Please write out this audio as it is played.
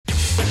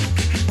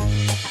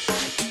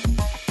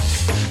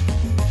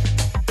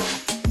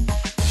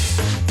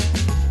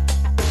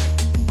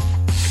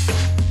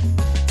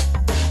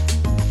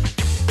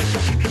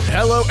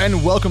Hello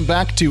and welcome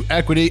back to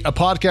Equity, a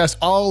podcast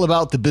all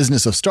about the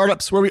business of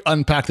startups where we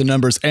unpack the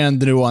numbers and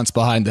the nuance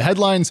behind the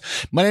headlines.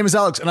 My name is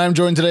Alex and I'm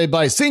joined today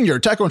by senior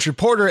TechCrunch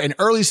reporter and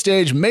early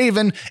stage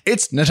maven.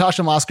 It's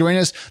Natasha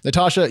Mascarenhas.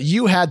 Natasha,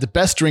 you had the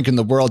best drink in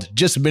the world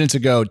just minutes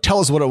ago. Tell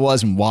us what it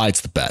was and why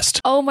it's the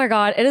best. Oh my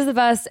God, it is the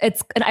best.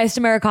 It's an iced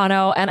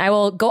Americano, and I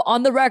will go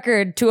on the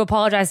record to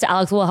apologize to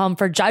Alex Wilhelm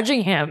for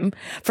judging him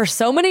for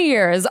so many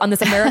years on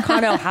this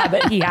Americano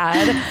habit he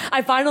had.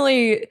 I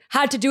finally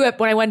had to do it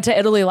when I went to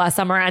Italy last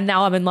summer, and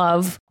now I'm in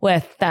love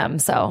with them.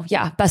 So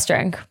yeah, best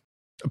drink.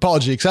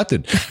 Apology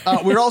accepted.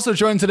 We're also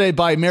joined today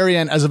by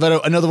Marianne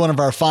Azevedo, another one of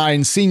our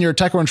fine senior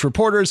TechCrunch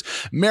reporters.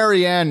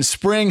 Marianne,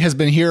 spring has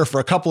been here for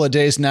a couple of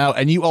days now,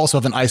 and you also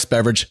have an iced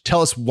beverage.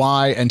 Tell us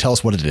why and tell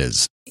us what it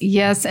is.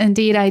 Yes,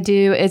 indeed, I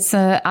do. It's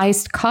an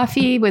iced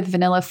coffee with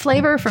vanilla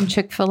flavor from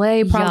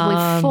Chick-fil-A,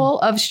 probably full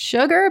of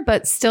sugar,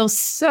 but still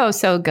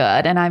so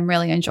good. And I'm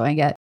really enjoying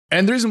it.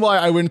 And the reason why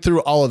I went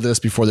through all of this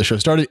before the show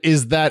started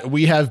is that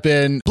we have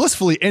been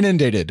blissfully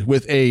inundated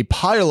with a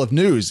pile of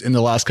news in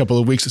the last couple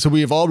of weeks. So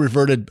we have all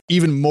reverted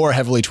even more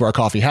heavily to our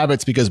coffee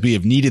habits because we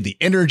have needed the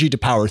energy to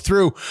power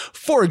through.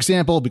 For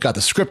example, we got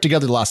the script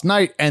together last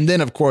night. And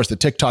then, of course, the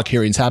TikTok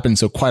hearings happened.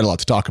 So quite a lot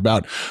to talk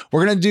about.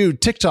 We're going to do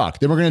TikTok.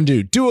 Then we're going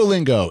to do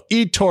Duolingo,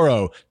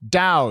 eToro,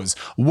 DAOs,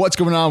 what's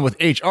going on with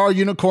HR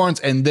unicorns,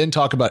 and then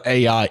talk about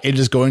AI. It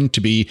is going to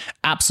be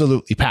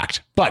absolutely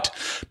packed. But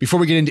before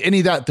we get into any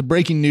of that, the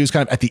breaking news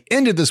kind of at the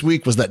end of this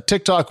week was that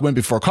TikTok went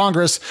before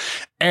Congress.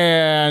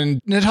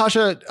 And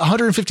Natasha,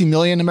 150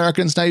 million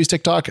Americans now use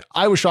TikTok.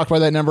 I was shocked by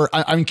that number.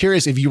 I'm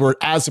curious if you were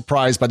as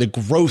surprised by the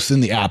growth in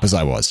the app as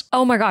I was.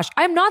 Oh my gosh.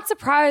 I'm not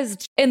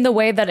surprised in the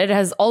way that it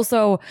has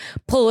also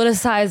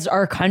politicized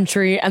our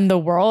country and the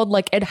world.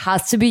 Like, it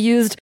has to be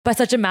used by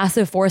such a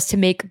massive force to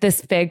make this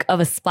big of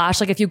a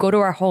splash. Like, if you go to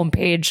our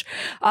homepage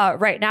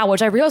right now,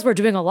 which I realize we're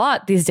doing a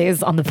lot these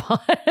days on the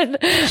pod.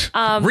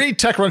 Read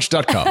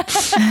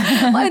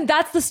techcrunch.com. And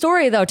that's the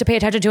story, though, to pay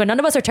attention to. And none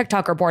of us are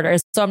TikTok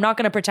reporters. So I'm not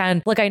going to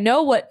pretend like I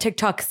know what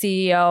TikTok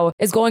CEO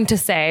is going to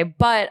say.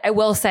 But I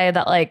will say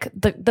that, like,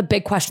 the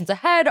big questions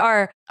ahead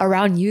are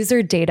around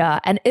user data.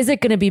 And is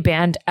it going to be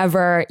banned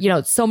ever? You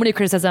know, so many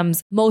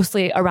criticisms,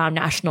 mostly around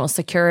national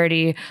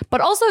security,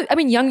 but also, I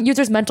mean, young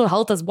users' mental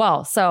health as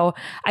well. So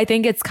I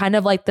think it's kind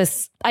of like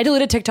this. I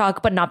deleted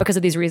TikTok, but not because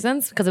of these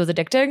reasons, because it was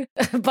addicting.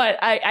 But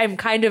I'm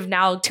kind of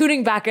now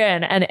tuning back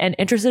in and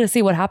interested to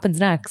see what happens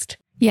next.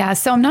 Yeah,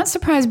 so I'm not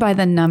surprised by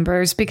the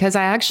numbers because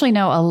I actually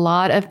know a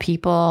lot of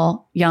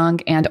people, young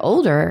and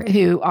older,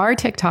 who are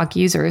TikTok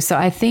users. So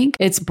I think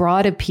its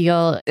broad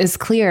appeal is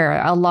clear.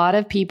 A lot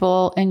of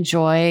people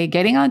enjoy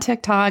getting on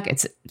TikTok.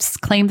 It's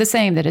claimed the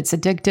same, that it's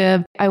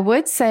addictive. I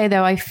would say,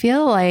 though, I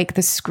feel like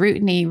the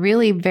scrutiny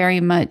really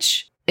very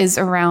much is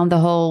around the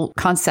whole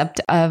concept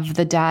of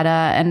the data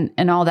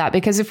and all that.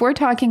 Because if we're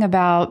talking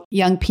about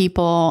young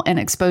people and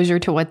exposure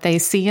to what they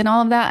see and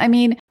all of that, I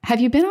mean,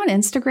 have you been on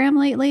Instagram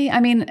lately?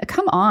 I mean,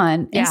 come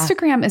on. Yeah.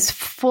 Instagram is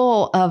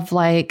full of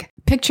like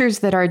pictures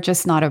that are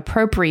just not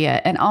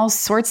appropriate and all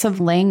sorts of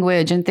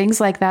language and things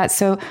like that.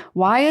 So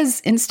why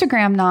is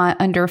Instagram not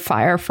under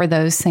fire for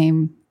those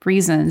same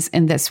reasons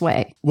in this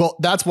way? Well,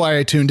 that's why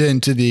I tuned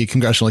in to the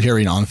congressional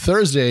hearing on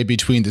Thursday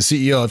between the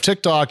CEO of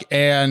TikTok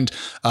and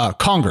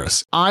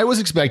Congress. I was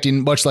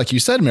expecting, much like you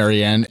said,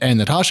 Marianne and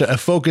Natasha, a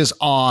focus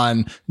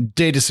on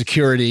data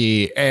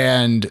security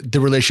and the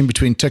relation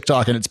between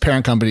TikTok and its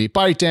parent company,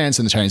 ByteDance,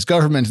 and the Chinese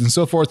government and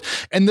so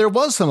forth. And there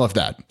was some of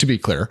that, to be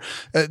clear.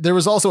 There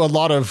was also a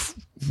lot of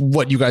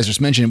what you guys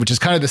just mentioned, which is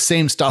kind of the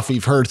same stuff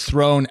we've heard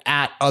thrown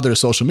at other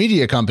social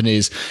media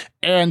companies.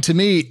 And to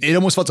me, it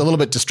almost felt a little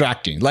bit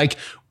distracting. Like,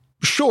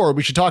 sure,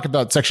 we should talk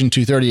about Section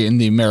 230 in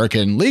the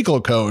American legal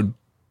code,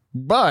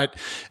 but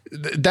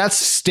that's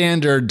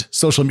standard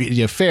social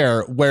media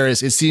fare.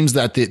 Whereas it seems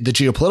that the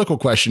geopolitical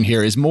question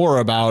here is more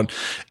about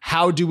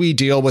how do we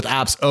deal with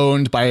apps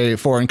owned by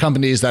foreign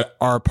companies that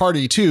are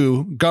party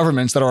to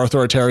governments that are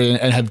authoritarian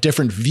and have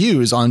different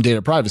views on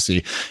data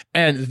privacy.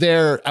 And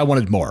there, I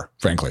wanted more,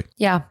 frankly.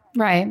 Yeah,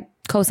 right.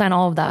 Co-sign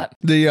all of that.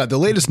 The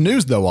latest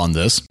news, though, on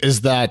this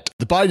is that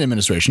the Biden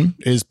administration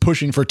is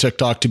pushing for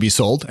TikTok to be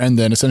sold and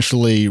then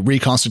essentially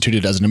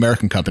reconstituted as an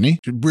American company,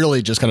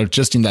 really just kind of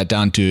justing that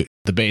down to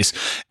the base.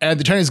 And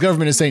the Chinese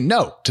government is saying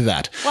no to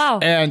that. Wow.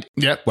 And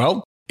yeah,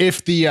 well,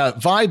 if the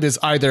vibe is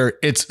either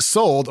it's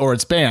sold or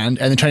it's banned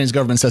and the Chinese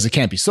government says it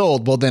can't be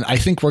sold, well, then I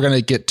think we're going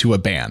to get to a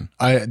ban.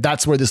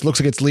 That's where this looks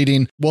like it's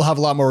leading. We'll have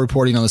a lot more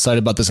reporting on the site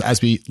about this as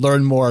we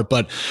learn more.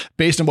 But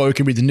based on what we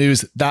can read the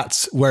news,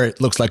 that's where it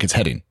looks like it's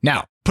heading.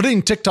 Now,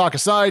 putting TikTok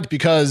aside,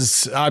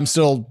 because I'm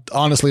still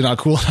honestly not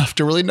cool enough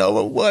to really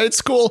know why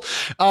it's cool.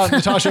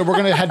 Natasha, we're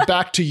going to head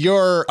back to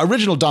your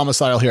original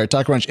domicile here at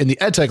TechCrunch in the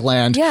EdTech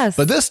land. Yes.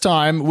 But this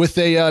time with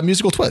a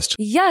musical twist.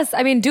 Yes.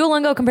 I mean,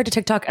 Duolingo compared to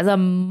TikTok is a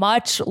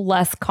much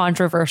less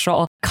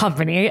controversial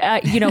company.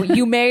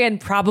 You may and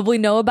probably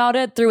know about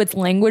it through its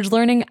language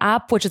learning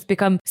app, which has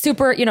become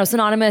super,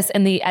 synonymous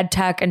in the ed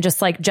tech and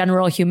just like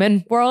general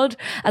human world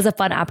as a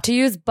fun app to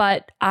use.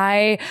 But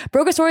I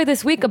broke a story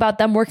this week about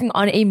them working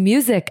on a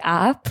music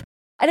app.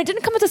 And it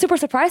didn't come as a super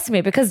surprise to me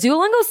because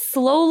Duolingo's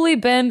slowly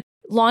been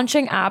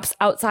launching apps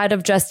outside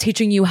of just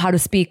teaching you how to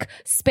speak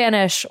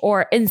Spanish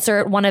or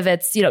insert one of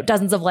its,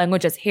 dozens of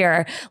languages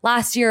here.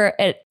 Last year,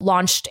 it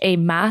launched a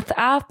math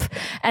app,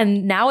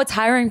 and now it's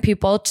hiring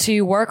people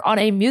to work on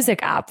a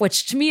music app,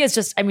 which to me is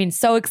just,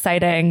 so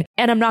exciting.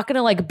 And I'm not going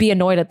to like be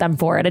annoyed at them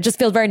for it. It just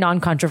feels very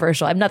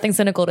non-controversial. I have nothing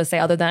cynical to say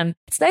other than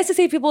it's nice to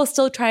see people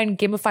still try and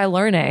gamify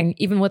learning,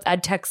 even with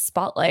EdTech's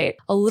spotlight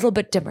a little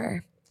bit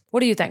dimmer.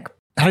 What do you think?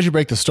 How did you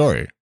break the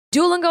story?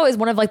 Duolingo is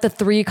one of like the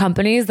 3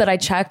 companies that I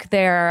check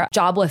their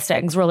job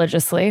listings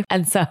religiously.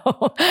 And so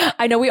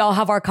I know we all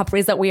have our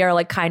companies that we are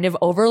like kind of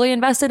overly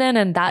invested in,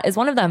 and that is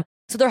one of them.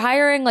 So they're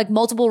hiring like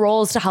multiple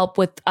roles to help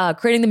with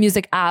creating the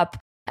music app.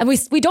 And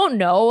we don't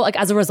know, like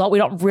as a result, we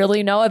don't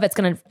really know if it's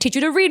going to teach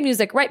you to read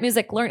music, write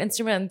music, learn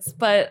instruments,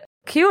 but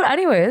cute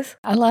anyways.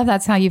 I love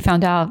that's how you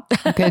found out.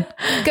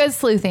 Good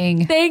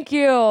sleuthing. Thank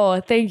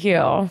you.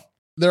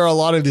 There are a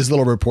lot of these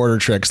little reporter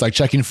tricks, like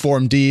checking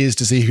Form Ds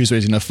to see who's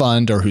raising a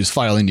fund or who's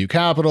filing new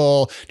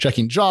capital,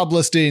 checking job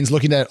listings,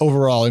 looking at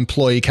overall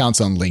employee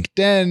counts on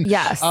LinkedIn.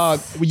 Yes.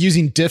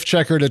 Using Diff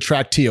Checker to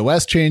track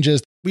TOS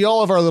changes. We all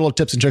have our little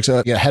tips and tricks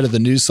ahead of the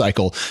news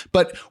cycle.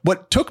 But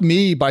what took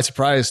me by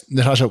surprise,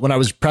 Natasha, when I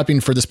was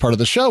prepping for this part of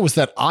the show was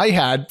that I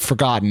had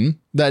forgotten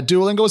that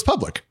Duolingo was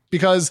public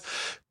because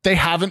they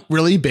haven't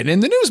really been in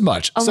the news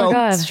much. Oh my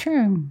God. That's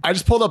true. I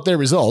just pulled up their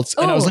results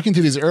and I was looking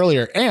through these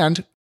earlier,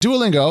 and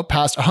Duolingo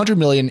passed 100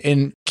 million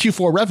in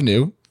Q4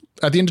 revenue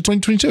at the end of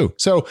 2022.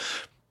 So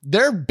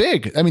they're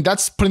big.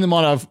 That's putting them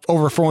on a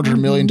over $400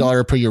 million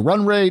per year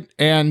run rate,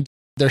 and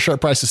their share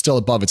price is still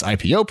above its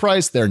IPO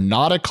price. They're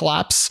not a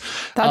collapse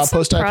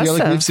post-IPO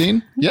like we've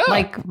seen. Yeah.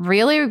 Like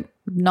really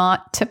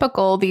not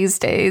typical these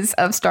days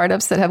of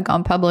startups that have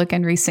gone public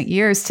in recent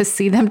years to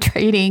see them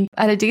trading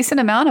at a decent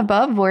amount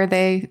above where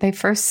they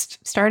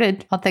first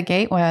started out the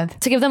gate with.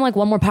 To give them like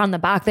one more pat on the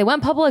back, they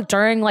went public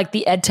during like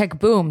the edtech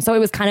boom. So it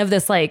was kind of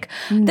this like,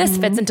 this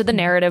fits into the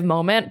narrative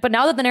moment. But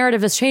now that the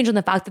narrative has changed and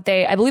the fact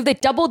that I believe they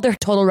doubled their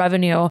total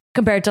revenue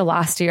compared to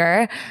last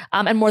year,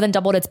 and more than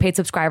doubled its paid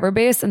subscriber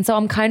base. And so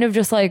I'm kind of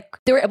just like,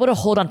 they were able to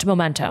hold on to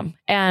momentum.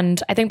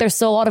 And I think there's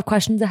still a lot of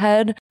questions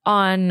ahead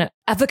on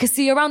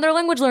efficacy around their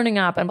language learning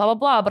app and blah, blah,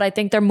 blah. But I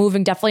think they're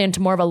moving definitely into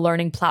more of a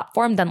learning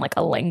platform than like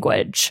a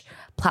language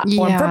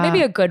platform for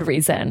maybe a good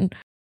reason.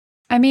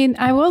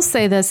 I will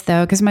say this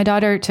though, because my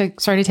daughter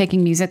started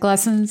taking music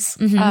lessons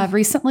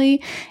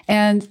recently.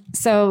 And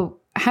so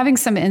having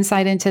some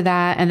insight into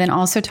that, and then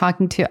also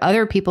talking to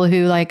other people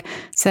who like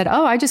said,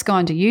 oh, I just go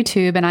onto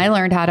YouTube and I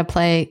learned how to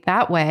play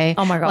that way.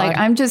 Oh my God. Like,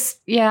 I'm just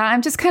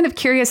kind of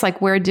curious,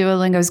 like where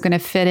Duolingo is going to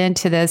fit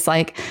into this,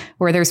 like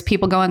where there's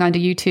people going onto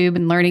YouTube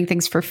and learning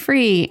things for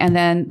free. And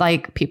then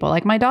like people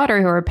like my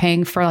daughter who are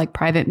paying for like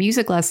private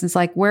music lessons,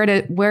 like where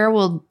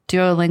will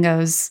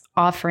Duolingo's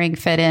offering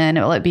fit in?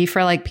 Will it be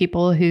for like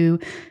people who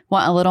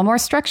want a little more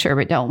structure,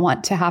 but don't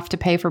want to have to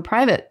pay for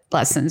private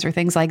lessons or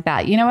things like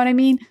that? You know what I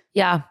mean?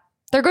 Yeah.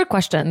 They're good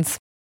questions.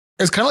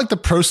 It's kind of like the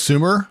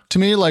prosumer to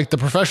me. Like the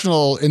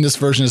professional in this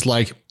version is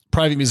like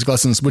private music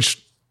lessons,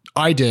 which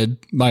I did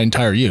my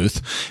entire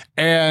youth,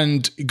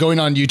 and going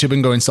on YouTube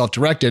and going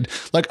self-directed.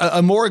 Like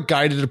a more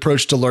guided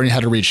approach to learning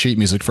how to read sheet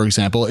music, for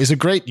example, is a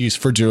great use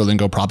for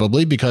Duolingo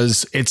probably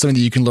because it's something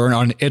that you can learn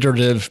on an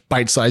iterative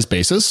bite-sized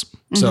basis.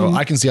 So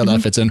I can see how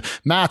that fits in.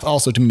 Math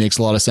also to me makes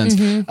a lot of sense.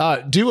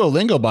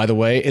 Duolingo, by the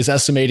way, is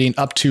estimating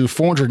up to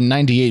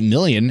 498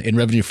 million in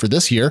revenue for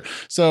this year.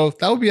 So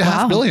that would be a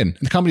 $500 million.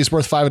 The company's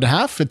worth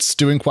 5.5. It's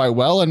doing quite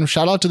well. And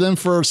shout out to them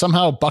for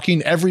somehow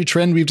bucking every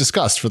trend we've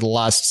discussed for the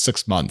last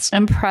 6 months.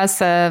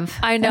 Impressive.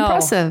 I know.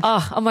 Impressive.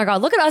 Oh my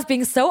God. Look at us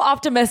being so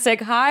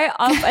optimistic, high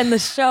up in the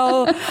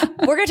show.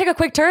 We're going to take a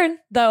quick turn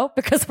though,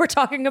 because we're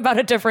talking about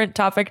a different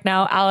topic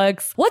now.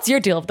 Alex, what's your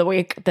deal of the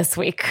week this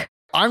week?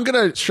 I'm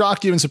going to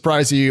shock you and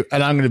surprise you,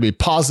 and I'm going to be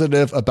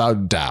positive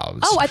about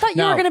DAOs. Oh, I thought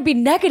you were going to be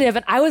negative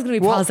and I was going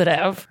to be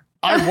positive.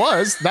 I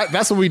was.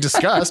 That's what we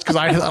discussed.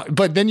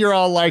 But then you're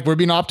all like, we're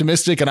being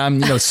optimistic, and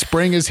I'm,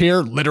 spring is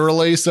here,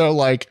 literally. So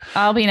like,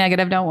 I'll be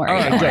negative. Don't worry.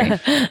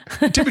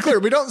 To be clear,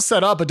 we don't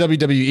set up a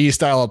WWE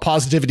style of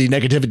positivity,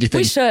 negativity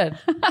thing. We should.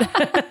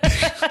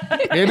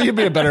 Maybe it'd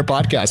be a better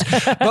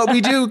podcast. But we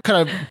do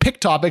kind of pick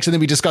topics and then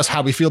we discuss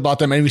how we feel about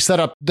them, and we set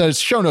up the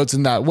show notes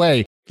in that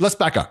way. Let's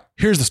back up.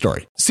 Here's the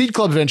story. Seed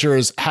Club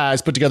Ventures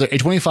has put together a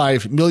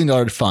 $25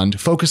 million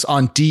fund focused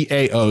on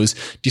DAOs,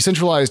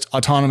 decentralized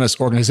autonomous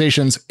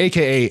organizations,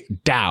 aka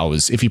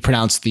DAOs, if you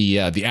pronounce the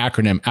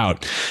acronym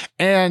out.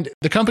 And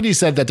the company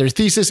said that their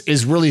thesis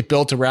is really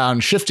built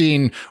around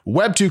shifting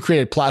Web2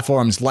 created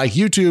platforms like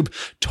YouTube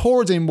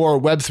towards a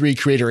more Web3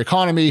 creator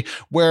economy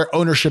where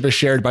ownership is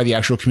shared by the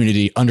actual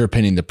community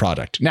underpinning the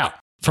product. Now,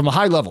 from a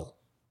high level,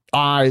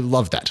 I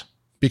love that.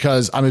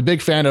 because I'm a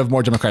big fan of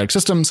more democratic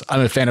systems.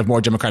 I'm a fan of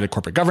more democratic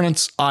corporate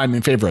governance. I'm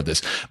in favor of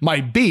this.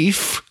 My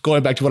beef,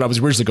 going back to what I was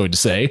originally going to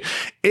say,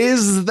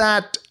 is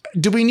that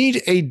do we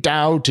need a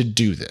DAO to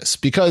do this?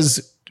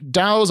 Because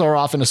DAOs are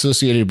often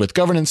associated with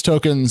governance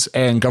tokens,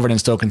 and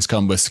governance tokens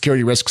come with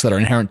security risks that are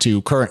inherent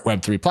to current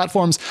Web3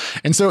 platforms.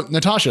 And so,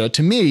 Natasha,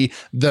 to me,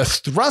 the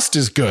thrust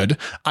is good.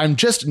 I'm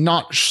just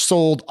not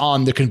sold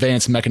on the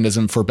conveyance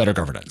mechanism for better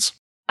governance.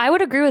 I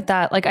would agree with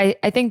that. Like,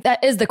 I think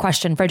that is the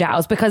question for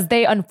DAOs, because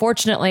they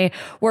unfortunately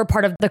were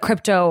part of the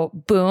crypto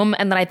boom.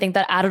 And then I think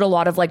that added a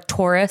lot of like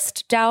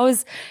tourist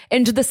DAOs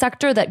into the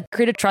sector that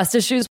created trust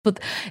issues with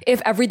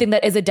if everything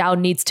that is a DAO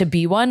needs to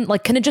be one.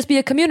 Like, can it just be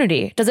a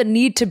community? Does it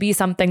need to be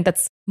something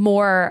that's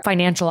more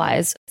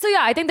financialized? So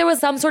yeah, I think there was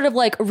some sort of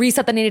like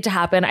reset that needed to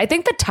happen. I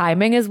think the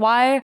timing is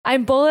why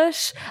I'm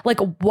bullish. Like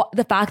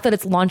the fact that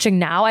it's launching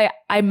now, I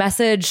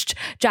messaged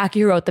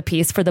Jackie, who wrote the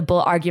piece, for the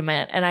bull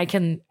argument, and I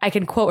can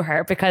quote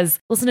her because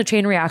listen to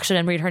Chain Reaction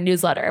and read her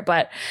newsletter.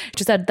 But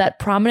she said that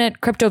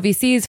prominent crypto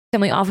VCs,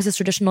 family offices,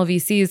 traditional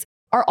VCs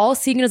are all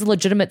seeing it as a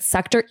legitimate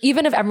sector.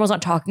 Even if everyone's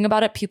not talking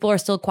about it, people are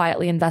still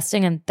quietly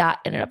investing, and that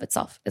in and of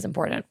itself is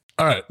important.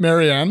 All right,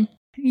 Marianne.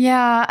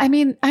 Yeah, I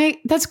mean,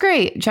 that's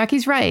great.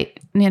 Jackie's right.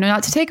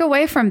 Not to take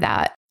away from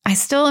that. I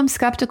still am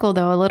skeptical,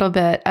 though, a little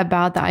bit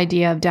about the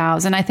idea of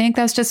DAOs. And I think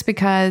that's just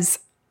because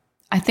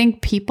I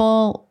think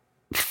people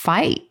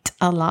fight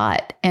a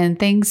lot and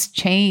things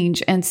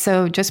change. And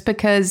so just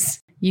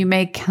because you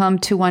may come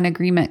to one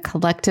agreement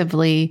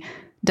collectively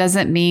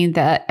doesn't mean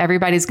that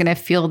everybody's going to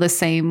feel the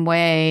same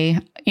way,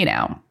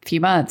 a few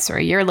months or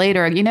a year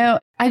later.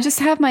 I just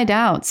have my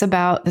doubts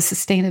about the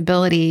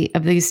sustainability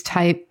of these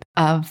type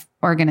of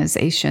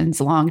organizations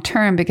long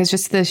term, because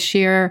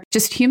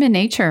just human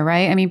nature,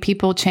 right? I mean,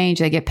 people change,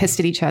 they get pissed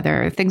at each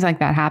other, things like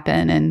that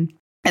happen. And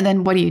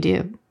then what do you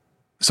do?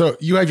 So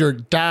you have your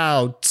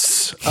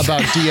doubts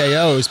about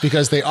DAOs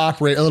because they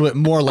operate a little bit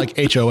more like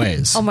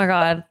HOAs. Oh my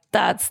God.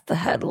 That's the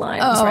headline.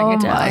 Oh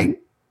my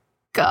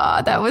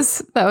God. That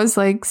was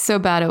like so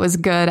bad. It was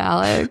good,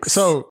 Alex.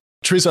 So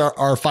Teresa,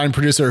 our fine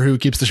producer who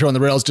keeps the show on the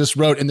rails, just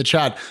wrote in the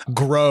chat,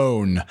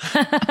 groan.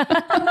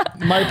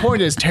 My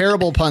point is,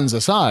 terrible puns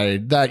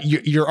aside, that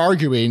you're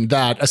arguing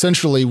that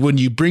essentially when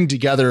you bring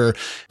together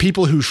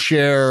people who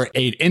share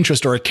an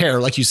interest or a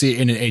care, like you see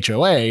in an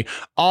HOA,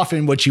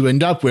 often what you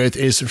end up with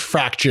is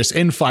fractious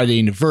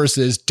infighting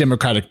versus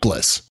democratic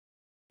bliss.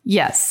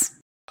 Yes.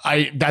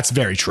 That's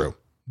very true.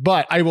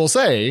 But I will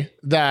say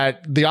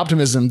that the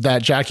optimism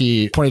that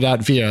Jackie pointed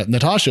out via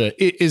Natasha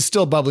is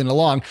still bubbling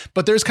along,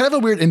 but there's kind of a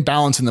weird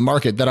imbalance in the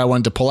market that I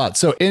wanted to pull out.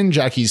 So in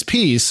Jackie's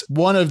piece,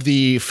 one of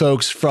the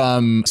folks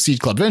from Seed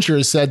Club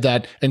Ventures said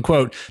that, and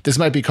quote, "This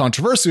might be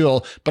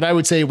controversial, but I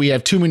would say we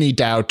have too many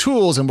DAO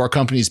tools and more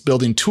companies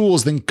building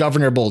tools than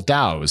governable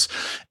DAOs."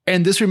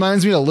 And this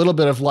reminds me a little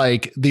bit of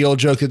like the old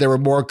joke that there were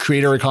more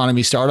creator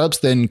economy startups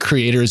than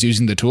creators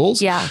using the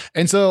tools. Yeah.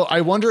 And so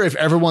I wonder if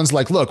everyone's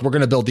like, look, we're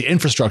going to build the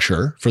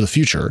infrastructure for the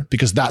future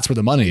because that's where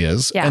the money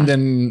is. Yeah. And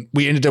then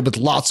we ended up with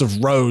lots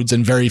of roads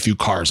and very few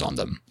cars on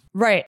them.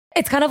 Right.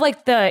 It's kind of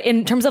like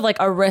in terms of like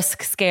a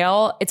risk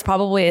scale, it's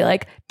probably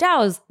like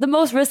DAOs, the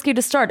most risky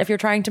to start if you're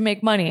trying to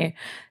make money.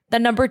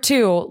 Then number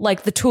 2,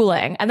 like the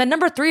tooling. And then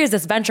number 3 is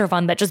this venture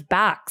fund that just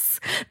backs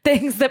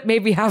things that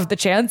maybe have the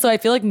chance. So I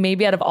feel like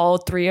maybe out of all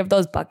 3 of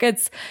those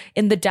buckets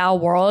in the DAO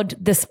world,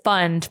 this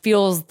fund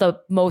feels the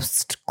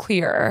most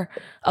clear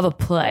of a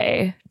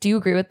play. Do you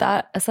agree with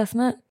that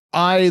assessment?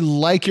 I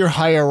like your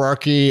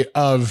hierarchy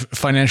of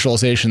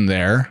financialization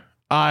there.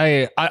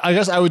 I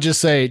guess I would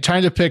just say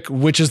trying to pick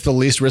which is the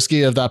least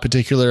risky of that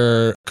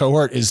particular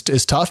cohort is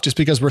tough just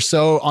because we're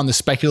so on the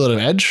speculative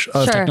edge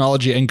of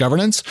technology and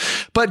governance.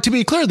 But to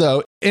be clear,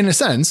 though, in a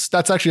sense,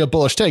 that's actually a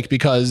bullish take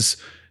because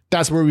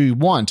that's where we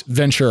want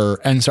venture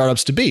and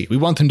startups to be. We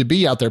want them to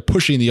be out there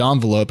pushing the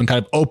envelope and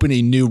kind of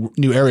opening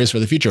new areas for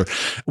the future.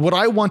 What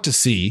I want to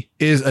see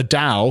is a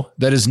DAO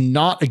that is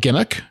not a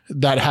gimmick,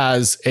 that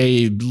has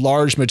a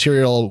large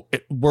material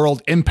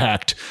world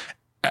impact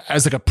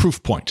as like a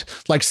proof point.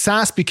 Like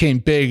SaaS became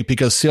big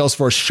because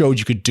Salesforce showed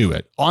you could do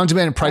it.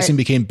 On-demand pricing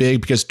became big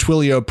because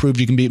Twilio proved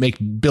you can make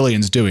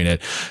billions doing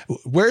it.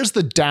 Where's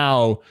the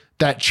DAO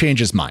that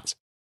changes minds?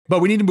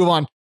 But we need to move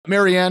on.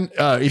 Marianne,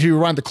 if you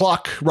rewind the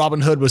clock,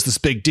 Robinhood was this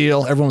big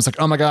deal. Everyone was like,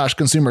 oh my gosh,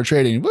 consumer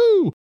trading,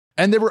 woo.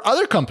 And there were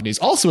other companies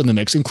also in the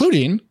mix,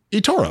 including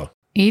eToro.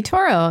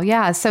 eToro,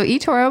 yeah. So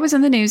eToro was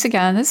in the news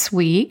again this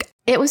week.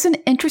 It was an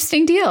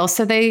interesting deal.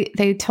 So they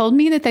told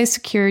me that they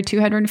secured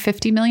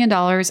 $250 million at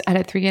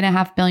a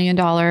 $3.5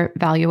 billion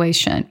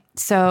valuation.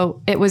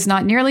 So it was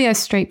not nearly as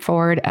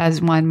straightforward as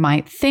one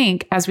might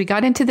think. As we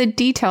got into the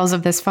details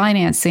of this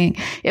financing,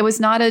 it was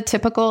not a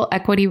typical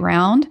equity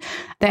round.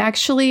 They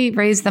actually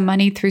raised the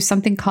money through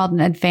something called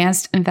an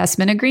advanced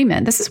investment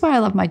agreement. This is why I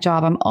love my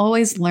job. I'm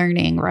always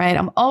learning, right?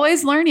 I'm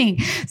always learning.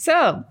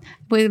 So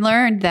we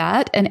learned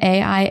that an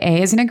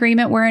AIA is an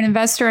agreement where an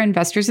investor, or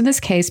investors in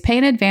this case, pay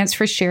in advance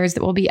for shares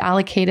that will be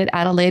allocated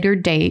at a later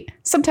date,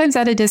 sometimes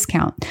at a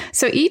discount.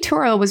 So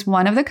eToro was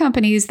one of the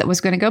companies that was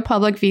going to go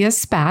public via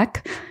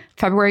SPAC.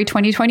 February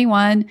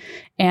 2021.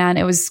 And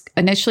it was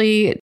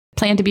initially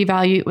planned to be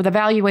valued with a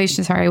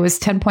valuation, was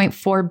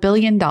 $10.4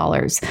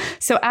 billion.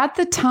 So at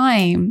the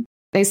time,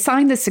 they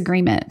signed this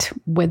agreement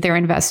with their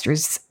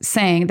investors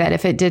saying that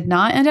if it did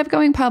not end up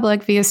going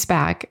public via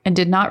SPAC and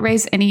did not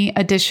raise any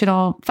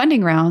additional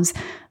funding rounds,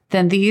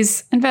 then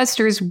these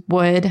investors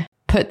would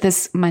put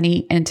this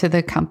money into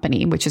the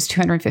company, which is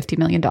 $250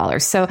 million.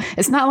 So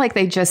it's not like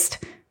they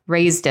just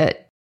raised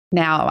it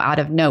now out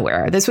of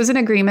nowhere. This was an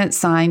agreement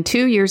signed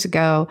 2 years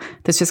ago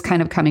that's just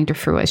kind of coming to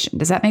fruition.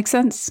 Does that make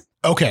sense?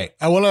 Okay,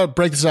 I want to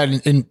break this out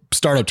in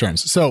startup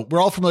terms. So we're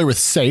all familiar with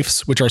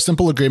SAFEs, which are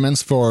simple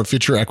agreements for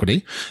future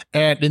equity.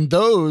 And in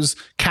those,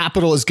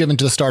 capital is given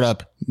to the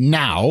startup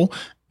now,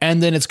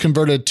 and then it's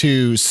converted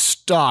to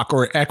stock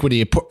or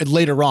equity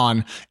later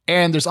on.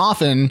 And there's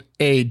often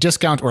a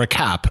discount or a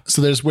cap.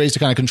 So there's ways to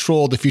kind of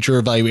control the future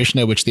valuation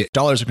at which the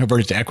dollars are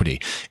converted to equity.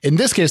 In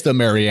this case, though,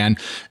 Marianne,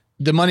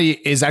 the money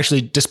is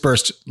actually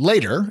dispersed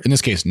later, in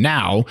this case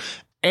now,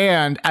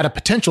 and at a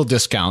potential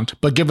discount.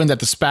 But given that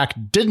the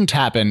SPAC didn't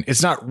happen,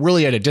 it's not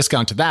really at a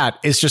discount to that.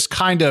 It's just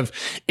kind of,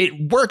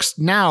 it works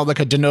now like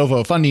a de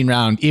novo funding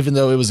round, even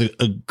though it was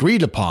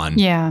agreed upon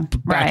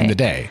back in the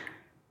day.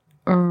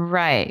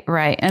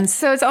 Right. And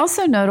so it's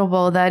also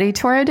notable that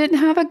eToro didn't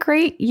have a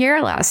great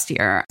year last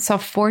year. So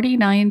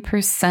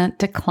 49%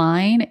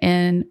 decline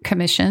in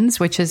commissions,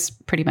 which is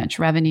pretty much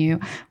revenue.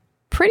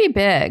 Pretty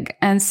big.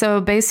 And so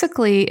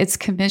basically its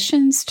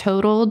commissions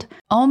totaled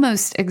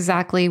almost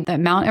exactly the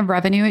amount of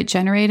revenue it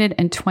generated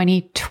in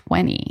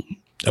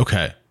 2020.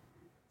 Okay.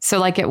 So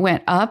like it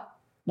went up,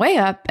 way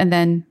up, and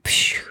then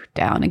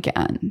down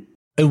again.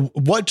 And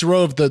what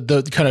drove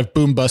the kind of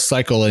boom bust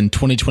cycle in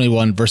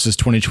 2021 versus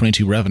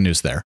 2022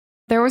 revenues there?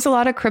 There was a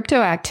lot of crypto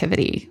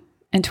activity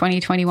in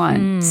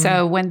 2021.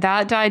 So when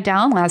that died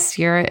down last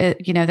year,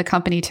 the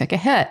company took a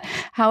hit.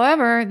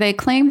 However, they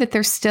claim that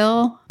they're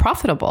still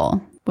profitable,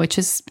 which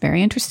is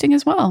very interesting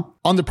as well.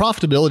 On the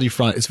profitability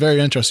front, it's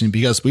very interesting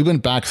because we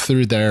went back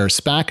through their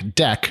SPAC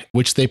deck,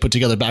 which they put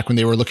together back when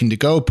they were looking to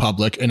go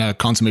public in a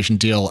consummation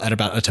deal at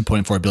about a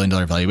 $10.4 billion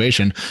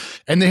valuation.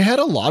 And they had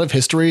a lot of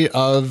history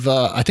of,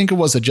 I think it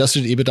was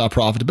adjusted EBITDA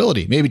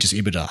profitability, maybe just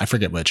EBITDA, I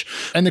forget which.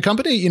 And the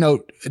company,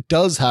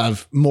 does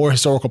have more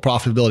historical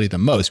profitability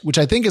than most, which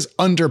I think is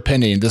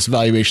underpinning this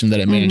valuation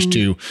that it managed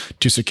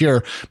to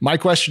secure. My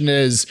question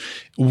is,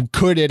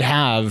 could it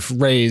have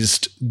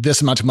raised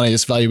this amount of money,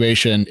 this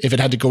valuation, if it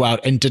had to go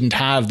out and didn't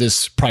have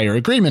this prior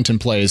agreement in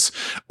place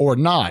or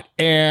not?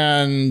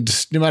 And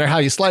no matter how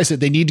you slice it,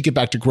 they need to get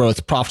back to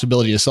growth,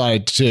 profitability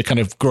aside, to kind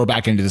of grow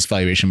back into this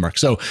valuation mark.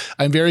 So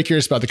I'm very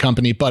curious about the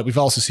company, but we've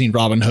also seen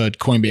Robinhood,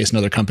 Coinbase, and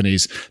other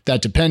companies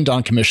that depend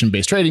on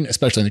commission-based trading,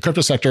 especially in the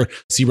crypto sector,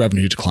 see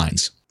revenue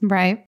declines.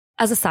 Right.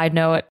 As a side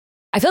note,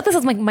 I feel like this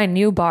is like my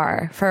new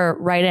bar for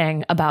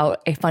writing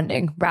about a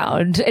funding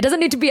round. It doesn't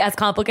need to be as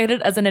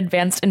complicated as an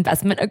advanced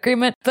investment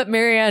agreement. But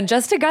Marianne,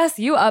 just to gas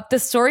you up,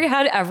 this story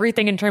had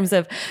everything in terms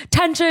of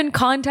tension,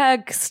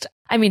 context,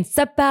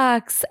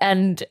 setbacks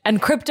and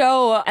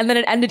crypto. And then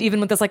it ended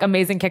even with this like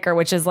amazing kicker,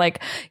 which is like,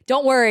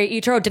 don't worry,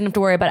 eToro didn't have to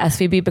worry about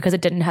SVB because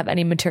it didn't have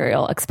any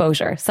material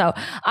exposure. So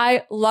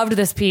I loved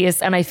this piece.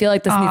 And I feel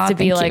like this needs to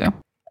be like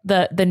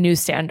the new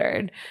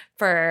standard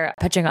for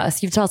pitching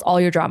us. You tell us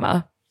all your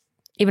drama,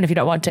 even if you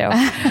don't want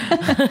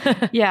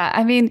to. Yeah.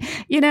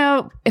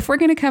 If we're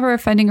going to cover a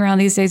funding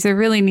round these days, there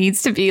really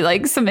needs to be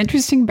like some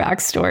interesting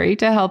backstory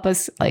to help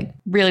us like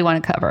really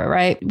want to cover,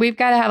 right? We've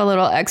got to have a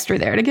little extra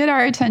there to get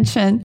our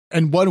attention.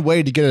 And one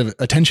way to get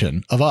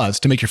attention of us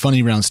to make your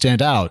funding round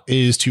stand out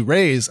is to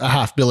raise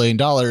 $500 million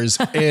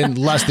in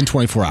less than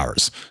 24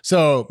 hours.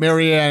 So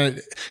Marianne,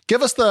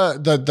 give us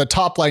the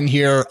top line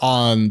here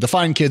on the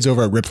fine kids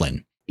over at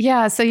Rippling.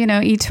 Yeah. So,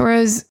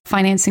 eToro's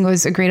financing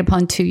was agreed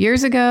upon 2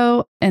 years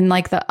ago. And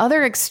like the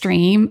other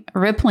extreme,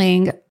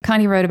 Rippling,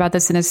 Connie wrote about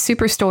this in a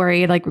super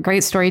story, like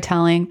great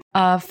storytelling,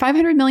 a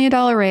 $500 million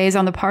raise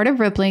on the part of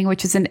Rippling,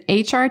 which is an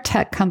HR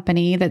tech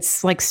company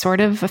that's like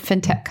sort of a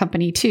fintech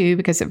company too,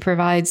 because it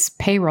provides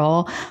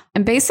payroll.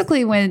 And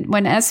basically when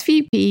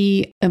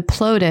SVB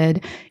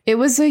imploded, it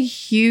was a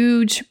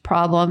huge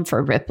problem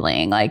for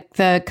Rippling. Like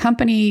the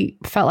company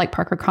felt like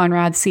Parker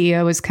Conrad,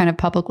 CEO, was kind of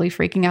publicly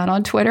freaking out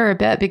on Twitter a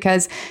bit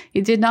because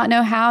he did not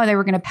know how they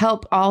were going to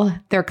help all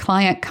their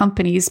client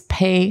companies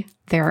pay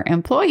their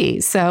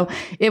employees. So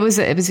it was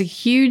a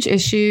huge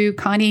issue.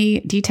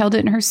 Connie detailed it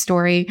in her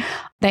story.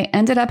 They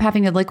ended up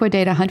having to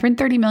liquidate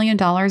 $130 million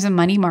in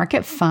money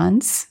market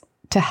funds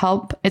to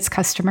help its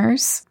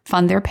customers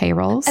fund their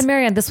payrolls. And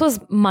Marianne, this was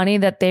money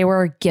that they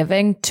were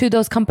giving to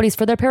those companies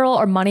for their payroll,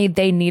 or money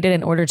they needed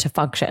in order to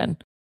function?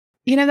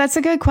 That's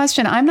a good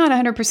question. I'm not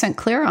 100%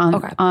 clear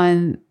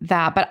on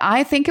that, but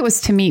I think it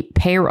was to meet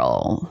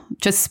payroll,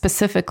 just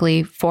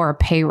specifically for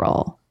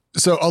payroll.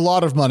 So a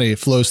lot of money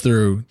flows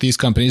through these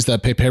companies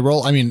that pay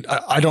payroll. I mean,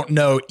 I don't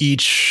know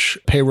each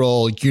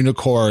payroll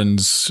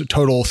unicorn's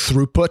total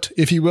throughput,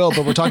 if you will,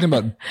 but we're talking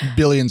about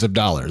billions of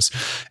dollars.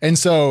 And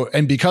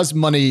because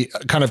money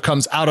kind of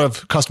comes out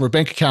of customer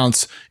bank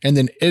accounts and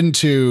then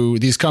into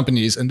these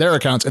companies and their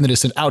accounts and then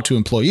is sent out to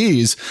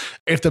employees,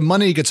 if the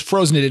money gets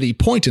frozen at any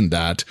point in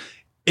that,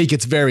 it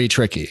gets very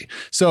tricky.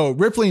 So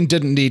Rippling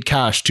didn't need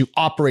cash to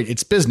operate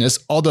its business,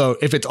 although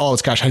if all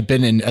its cash had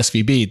been in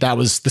SVB, that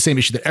was the same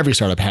issue that every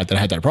startup had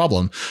that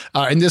problem.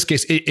 In this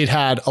case, it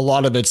had a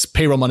lot of its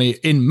payroll money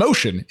in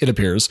motion, it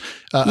appears,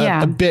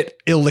 a bit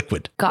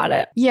illiquid. Got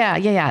it.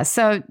 Yeah.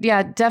 So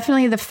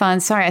definitely the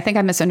funds. Sorry, I think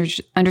I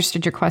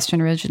misunderstood your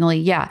question originally.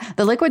 Yeah,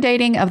 the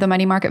liquidating of the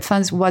money market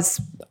funds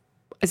was,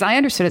 as I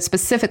understood it,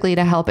 specifically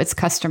to help its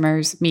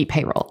customers meet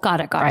payroll. Got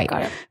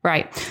it.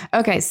 Right.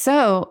 Okay.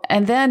 So,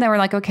 and then they were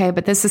like, okay,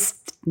 but this is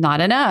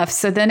not enough.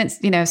 So then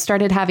it's,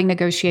 started having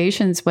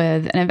negotiations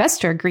with an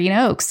investor, Green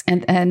Oaks,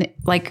 and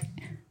like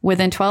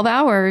within 12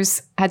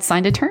 hours had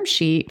signed a term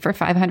sheet for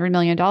 $500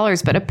 million.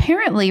 But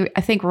apparently,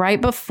 I think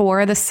right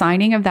before the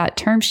signing of that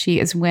term sheet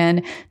is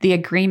when the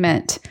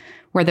agreement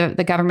where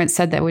the government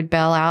said that would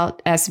bail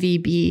out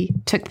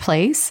SVB took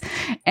place.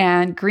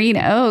 And Green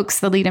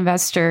Oaks, the lead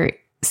investor,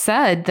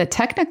 said that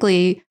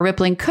technically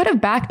Rippling could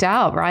have backed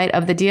out, right,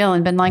 of the deal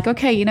and been like,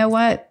 okay, you know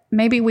what?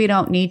 Maybe we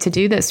don't need to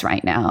do this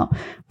right now.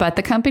 But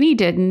the company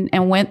didn't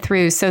and went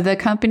through. So the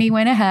company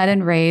went ahead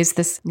and raised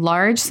this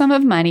large sum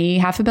of money,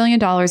 $500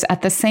 million,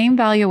 at the same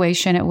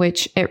valuation at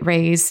which it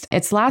raised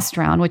its last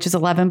round, which is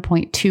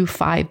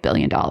 $11.25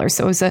 billion.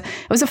 So it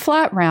was a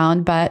flat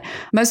round, but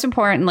most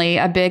importantly,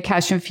 a big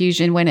cash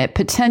infusion when it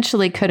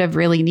potentially could have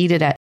really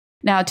needed it.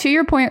 Now, to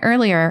your point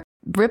earlier,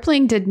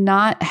 Rippling did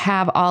not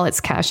have all its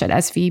cash at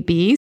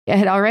SVB. It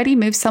had already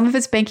moved some of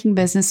its banking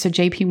business to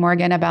JP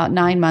Morgan about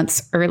 9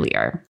 months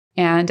earlier.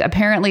 And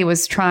apparently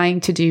was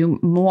trying to do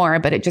more,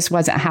 but it just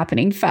wasn't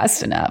happening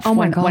fast enough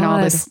when all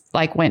this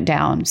went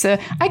down. So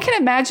I can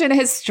imagine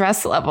his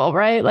stress level,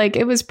 right? Like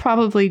it was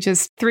probably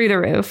just through the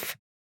roof.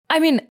 I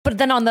mean, but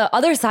then on the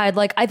other side,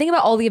 I think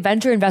about all the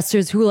venture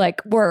investors who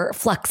were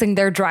flexing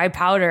their dry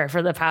powder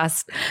for the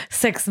past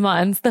 6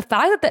 months. The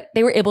fact that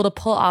they were able to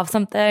pull off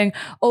something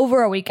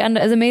over a weekend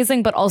is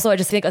amazing. But also, I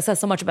just think it says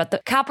so much about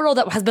the capital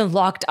that has been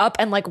locked up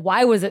and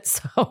why was it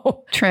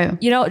so true?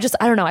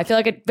 I don't know. I feel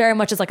like it very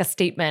much is a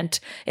statement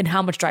in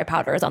how much dry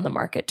powder is on the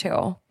market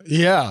too.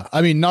 Yeah.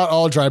 I mean, not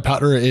all dry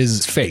powder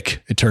is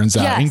fake, it turns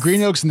out. Yes. In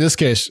Green Oaks, in this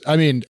case, I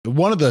mean,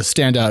 one of the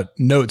standout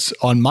notes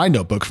on my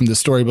notebook from this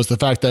story was the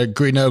fact that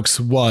Green Oaks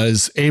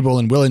was able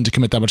and willing to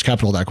commit that much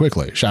capital that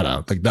quickly. Shout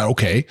out.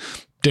 Okay.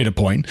 Data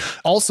point.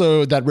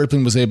 Also, that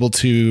Rippling was able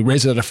to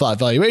raise it at a flat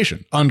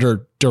valuation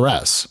under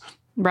duress.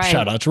 Right.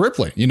 Shout out to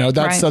Rippling.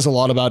 That says a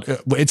lot about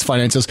its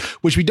finances,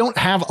 which we don't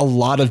have a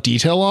lot of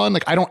detail on.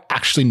 I don't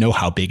actually know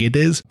how big it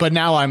is, but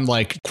now I'm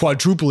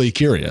quadruply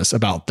curious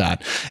about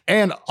that.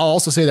 And I'll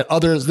also say that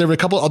there were a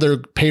couple other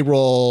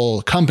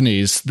payroll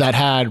companies that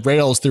had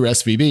rails through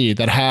SVB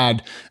that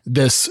had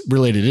this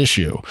related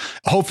issue.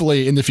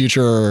 Hopefully in the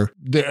future,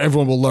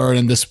 everyone will learn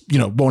and this,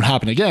 won't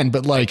happen again.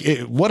 But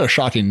what a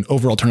shocking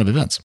overall turn of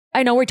events.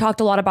 I know we talked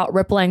a lot about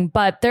Rippling,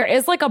 but there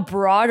is a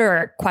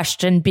broader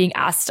question being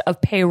asked of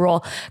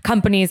payroll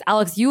companies.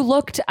 Alex, you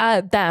looked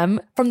at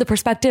them from the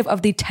perspective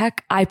of the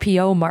tech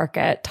IPO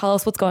market. Tell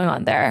us what's going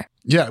on there.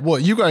 Yeah, well,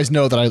 you guys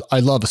know that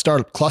I love a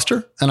startup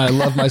cluster and I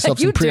love myself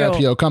some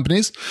pre-IPO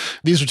companies.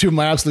 These are two of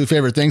my absolute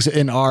favorite things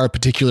in our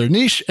particular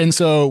niche. And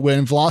so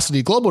when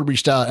Velocity Global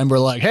reached out and were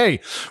like, hey,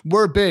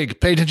 we're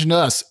big, pay attention to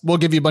us, we'll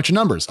give you a bunch of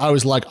numbers, I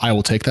was like, I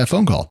will take that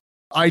phone call.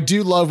 I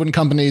do love when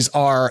companies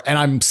are, and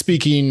I'm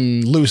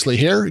speaking loosely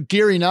here,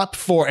 gearing up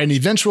for an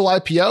eventual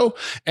IPO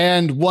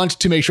and want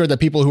to make sure that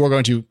people who are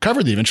going to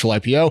cover the eventual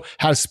IPO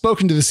have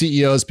spoken to the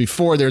CEOs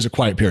before there's a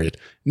quiet period.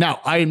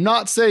 Now, I am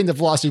not saying that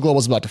Velocity Global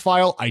is about to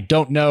file. I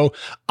don't know.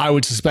 I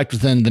would suspect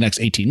within the next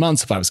 18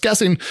 months if I was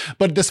guessing,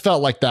 but this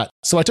felt like that.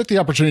 So I took the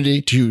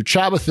opportunity to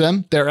chat with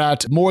them. They're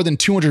at more than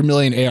 200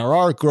 million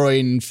ARR,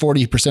 growing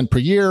 40% per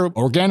year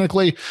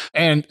organically,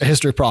 and a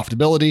history of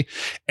profitability.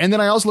 And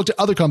then I also looked at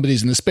other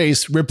companies in the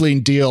space,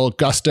 Rippling, Deal,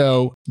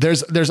 Gusto.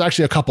 There's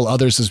actually a couple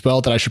others as well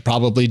that I should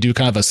probably do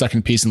kind of a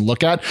second piece and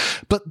look at.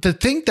 But the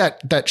thing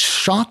that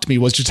shocked me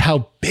was just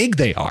how big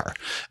they are.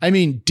 I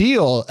mean,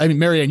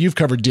 Marianne, you've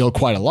covered Deal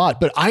quite a lot,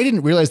 but I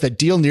didn't realize that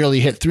Deal nearly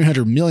hit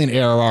 300 million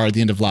ARR at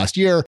the end of last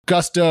year.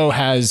 Gusto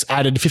has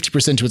added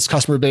 50% to its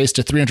customer base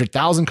to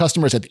 300,000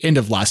 customers at the end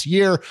of last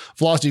year.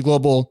 Velocity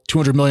Global,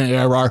 200 million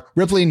ARR.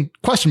 Rippling,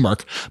 question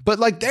mark.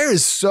 But there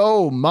is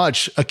so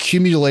much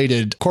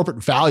accumulated corporate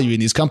value in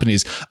these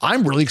companies.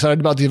 I'm really excited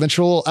about the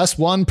eventual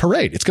S1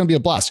 parade. It's going to be a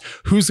blast.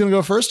 Who's going to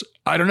go first?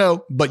 I don't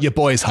know, but your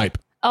boy's hype.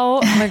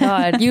 Oh my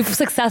God. You've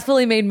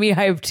successfully made me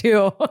hype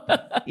too.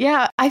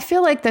 Yeah, I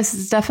feel like this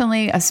is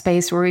definitely a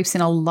space where we've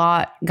seen a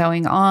lot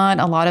going on,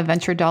 a lot of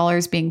venture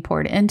dollars being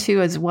poured into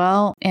as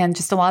well, and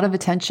just a lot of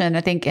attention,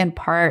 I think, in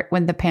part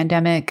when the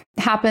pandemic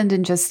happened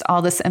and just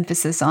all this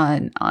emphasis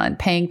on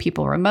paying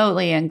people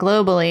remotely and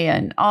globally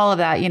and all of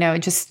that,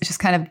 just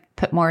kind of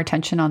put more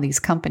attention on these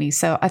companies.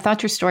 So I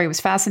thought your story was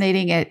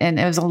fascinating, and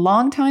it was a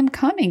long time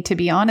coming, to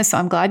be honest. So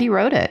I'm glad you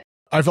wrote it.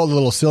 I felt a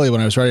little silly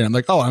when I was writing. I'm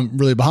like, oh, I'm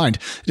really behind.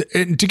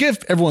 And to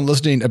give everyone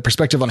listening a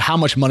perspective on how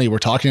much money we're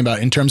talking about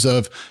in terms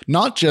of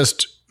not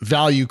just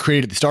value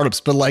created at the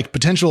startups, but like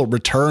potential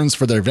returns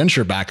for their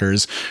venture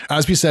backers.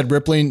 As we said,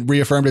 Rippling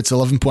reaffirmed its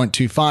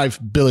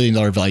 $11.25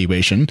 billion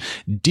valuation.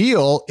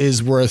 Deal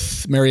is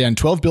worth, Marianne,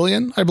 $12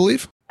 billion, I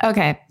believe.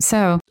 Okay,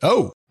 so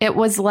it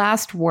was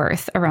last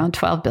worth around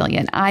 $12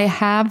 billion. I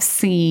have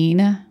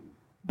seen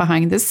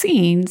behind the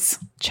scenes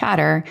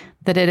chatter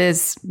that it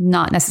is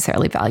not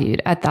necessarily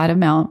valued at that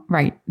amount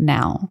right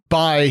now.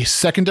 By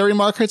secondary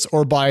markets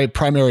or by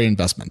primary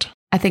investment?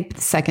 I think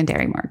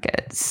secondary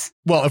markets.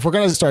 Well, if we're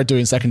going to start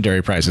doing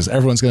secondary prices,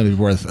 everyone's going to be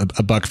worth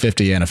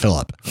 $1.50 and a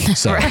fill-up.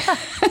 So,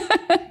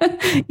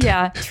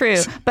 yeah, true.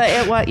 But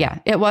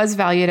it was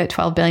valued at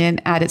 $12 billion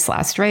at its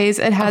last raise.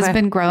 It has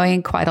been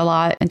growing quite a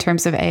lot in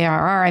terms of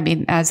ARR. I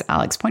mean, as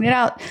Alex pointed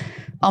out,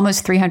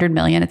 almost 300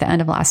 million at the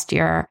end of last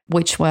year,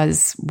 which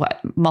was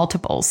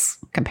multiples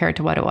compared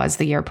to what it was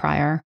the year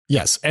prior.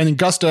 Yes. And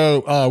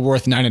Gusto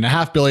worth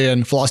 $9.5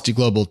 billion, Velocity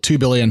Global, $2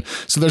 billion.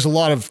 So there's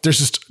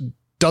just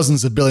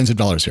dozens of billions of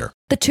dollars here.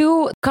 The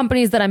two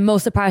companies that I'm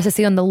most surprised to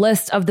see on the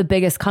list of the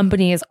biggest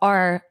companies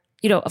are,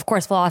 of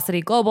course,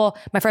 Velocity Global,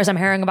 my first time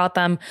hearing about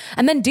them.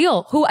 And then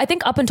Deal, who I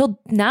think up until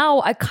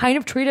now, I kind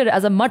of treated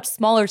as a much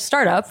smaller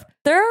startup.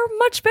 They're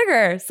much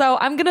bigger. So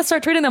I'm going to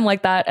start treating them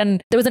like that.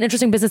 And there was an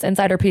interesting Business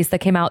Insider piece that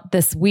came out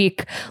this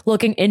week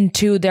looking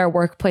into their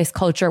workplace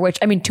culture, which,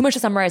 I mean, too much to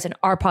summarize in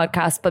our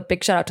podcast, but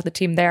big shout out to the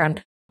team there.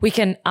 And we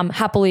can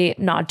happily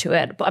nod to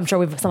it. But I'm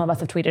sure some of us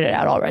have tweeted it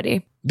out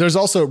already. There's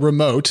also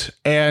Remote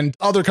and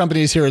other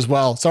companies here as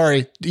well.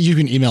 Sorry, you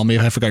can email me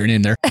if I forgot your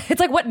name there. It's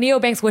like what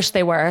neobanks wish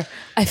they were.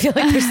 I feel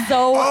like there's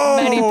so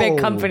many big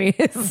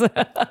companies.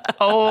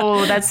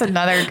 That's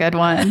another good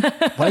one.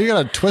 Why you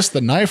gotta twist the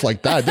knife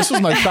like that? This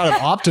was my shot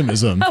of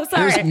optimism. Oh,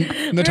 sorry.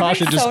 Here's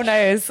Natasha just so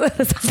nice.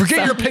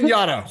 Forget your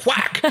pinata.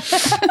 Whack.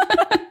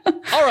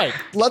 All right,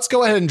 let's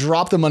go ahead and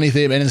drop the money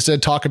theme and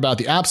instead talk about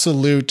the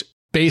absolute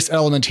base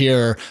element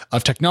here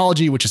of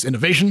technology, which is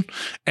innovation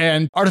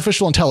and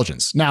artificial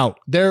intelligence. Now,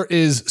 there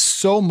is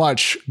so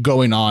much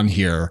going on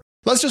here.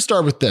 Let's just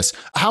start with this.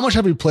 How much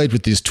have you played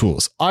with these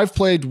tools? I've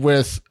played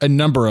with a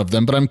number of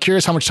them, but I'm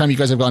curious how much time you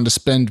guys have gone to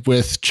spend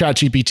with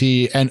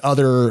ChatGPT and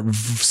other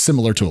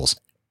similar tools.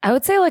 I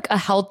would say like a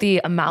healthy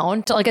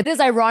amount. Like it is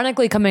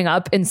ironically coming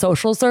up in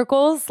social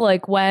circles.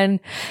 Like when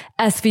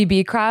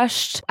SVB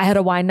crashed, I had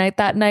a wine night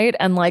that night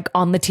and like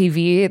on the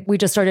TV, we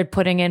just started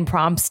putting in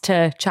prompts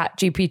to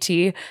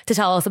ChatGPT to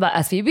tell us about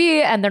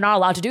SVB. And they're not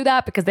allowed to do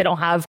that because they don't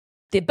have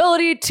the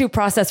ability to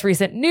process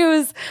recent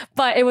news,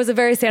 but it was a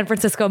very San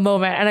Francisco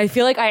moment. And I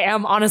feel like I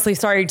am honestly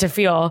starting to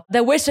feel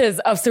the wishes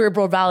of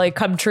Cerebral Valley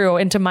come true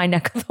into my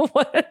neck of the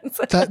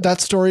woods.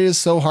 That story is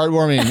so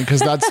heartwarming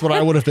because that's what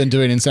I would have been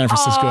doing in San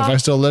Francisco if I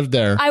still lived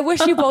there. I wish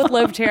you both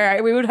lived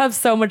here. We would have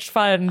so much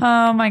fun.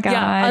 Oh my God.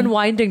 Yeah,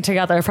 unwinding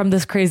together from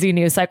this crazy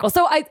news cycle.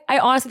 So I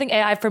honestly think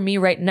AI for me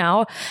right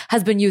now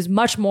has been used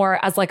much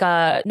more as like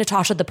a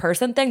Natasha the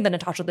person thing than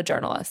Natasha the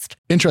journalist.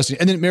 Interesting.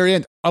 And then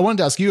Marianne, I wanted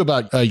to ask you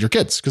about your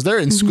kids because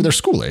they're in school, they're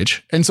school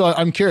age. And so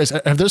I'm curious,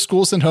 have their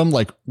schools sent home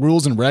like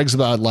rules and regs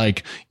about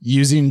like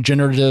using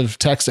generative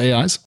text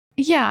AIs?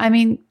 Yeah. I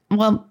mean,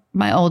 well,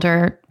 my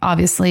older,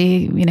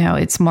 obviously,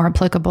 it's more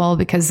applicable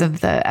because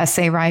of the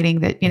essay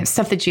writing that,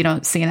 stuff that you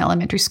don't see in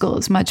elementary school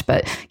as much.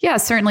 But yeah,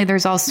 certainly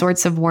there's all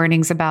sorts of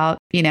warnings about,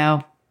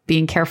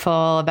 being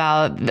careful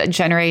about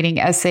generating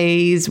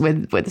essays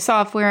with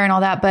software and all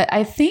that. But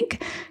I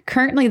think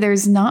currently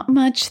there's not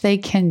much they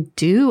can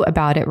do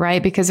about it,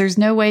 right? Because there's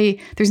no way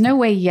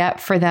yet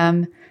for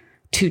them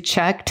to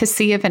check to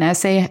see if an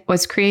essay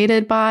was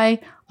created by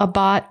a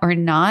bot or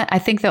not. I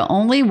think the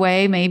only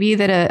way maybe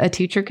that a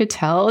teacher could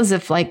tell is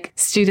if like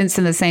students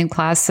in the same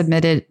class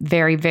submitted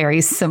very,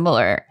 very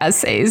similar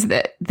essays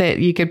that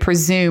you could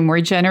presume were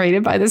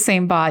generated by the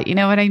same bot. You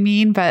know what I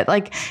mean? But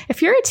like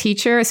if you're a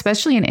teacher,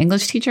 especially an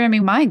English teacher, I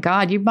mean, my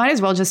God, you might as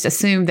well just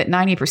assume that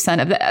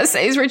 90% of the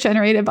essays were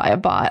generated by a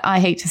bot. I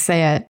hate to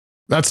say it.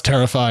 That's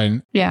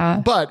terrifying.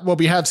 Yeah. But what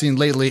we have seen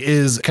lately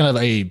is kind of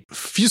a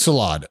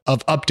fusillade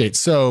of updates.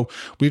 So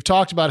we've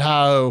talked about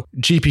how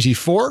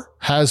GPT-4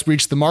 has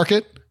reached the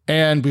market.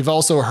 And we've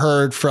also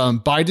heard from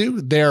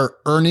Baidu, their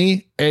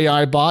Ernie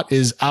AI bot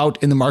is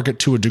out in the market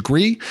to a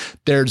degree.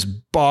 There's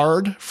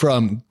Bard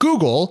from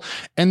Google.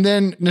 And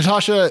then,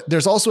 Natasha,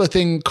 there's also a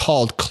thing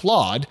called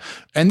Claude.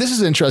 And this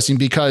is interesting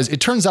because it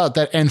turns out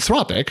that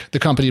Anthropic, the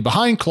company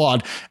behind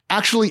Claude,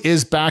 actually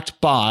is backed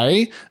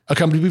by a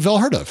company we've all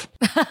heard of.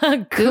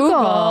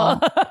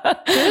 Google.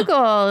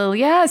 Google.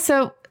 Yeah.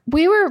 So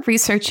we were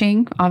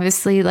researching,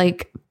 obviously,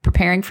 like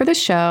preparing for the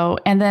show.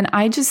 And then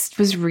I just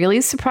was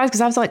really surprised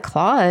because I was like,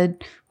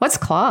 Claude, what's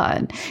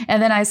Claude?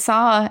 And then I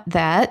saw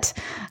that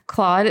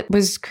Claude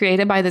was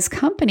created by this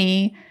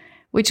company,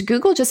 which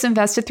Google just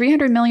invested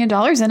 $300 million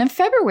in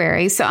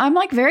February. So I'm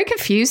like very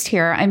confused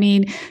here. I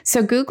mean,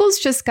 so Google's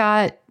just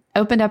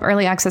opened up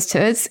early access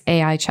to its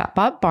AI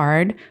chatbot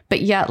Bard,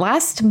 but yet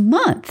last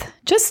month,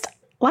 just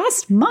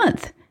last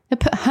month. It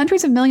put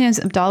hundreds of millions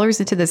of dollars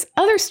into this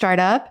other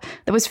startup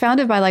that was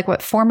founded by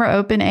former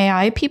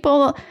OpenAI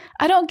people.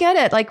 I don't get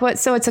it.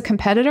 So it's a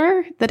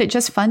competitor that it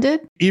just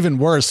funded? Even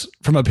worse,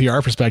 from a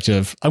PR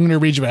perspective, I'm going to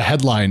read you a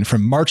headline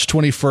from March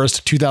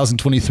 21st,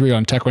 2023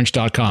 on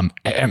TechWrench.com.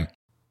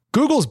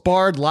 Google's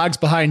Bard lags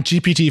behind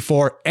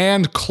GPT-4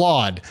 and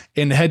Claude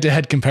in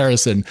head-to-head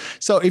comparison.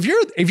 So if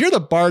you're the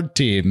Bard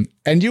team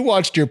and you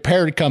watched your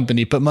parent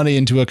company put money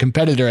into a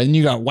competitor and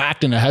you got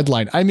whacked in a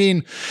headline, I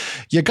mean,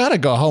 you got to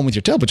go home with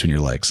your tail between your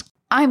legs.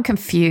 I'm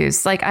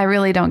confused. I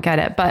really don't get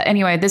it. But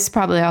anyway, this is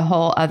probably a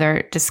whole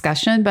other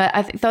discussion. But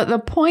I think the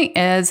point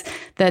is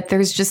that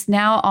there's just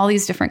now all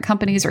these different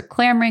companies are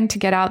clamoring to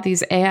get out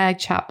these AI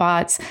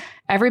chatbots.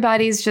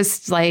 Everybody's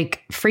just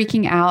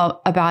freaking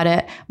out about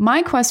it.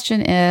 My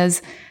question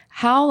is,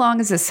 how long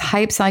is this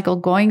hype cycle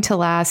going to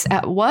last?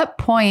 At what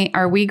point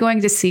are we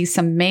going to see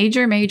some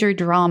major, major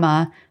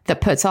drama that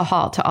puts a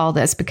halt to all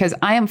this? Because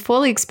I am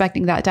fully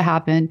expecting that to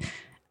happen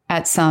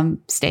at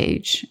some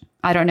stage.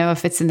 I don't know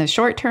if it's in the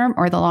short term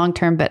or the long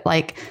term, but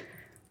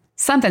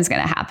something's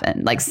going to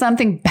happen.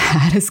 Something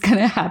bad is going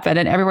to happen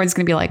and everyone's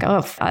going to be like,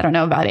 oh, I don't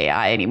know about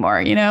AI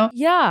anymore,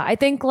 Yeah, I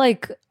think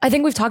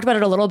we've talked about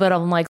it a little bit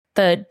on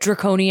the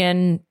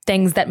draconian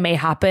things that may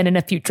happen in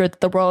a future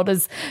that the world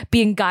is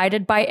being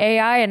guided by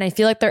AI. And I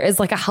feel like there is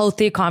a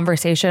healthy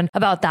conversation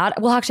about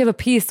that. We'll actually have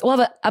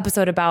an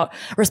episode about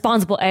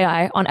responsible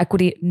AI on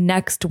Equity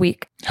next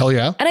week. Hell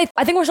yeah. And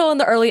I think we're still in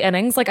the early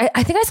innings.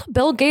 I think I saw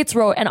Bill Gates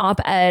wrote an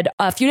op-ed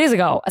a few days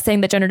ago saying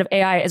that generative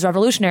AI is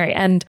revolutionary.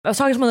 And I was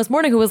talking to someone this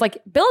morning who was like,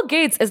 Bill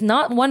Gates is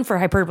not one for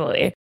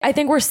hyperbole. I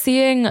think we're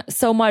seeing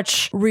so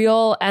much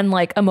real and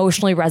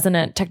emotionally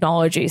resonant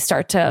technology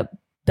start to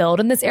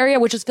build in this area,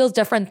 which just feels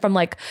different from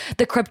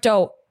the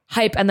crypto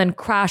hype and then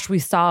crash we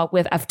saw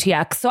with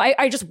FTX. So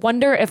I just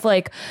wonder if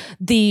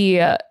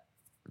the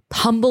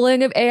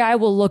humbling of AI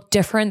will look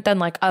different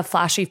than a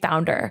flashy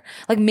founder.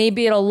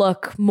 Maybe it'll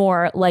look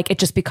more like it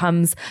just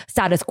becomes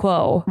status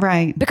quo.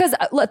 Right. Because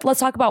let's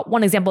talk about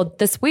one example.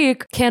 This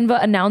week,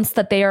 Canva announced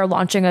that they are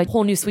launching a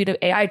whole new suite of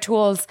AI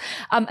tools.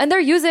 And they're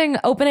using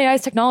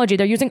OpenAI's technology.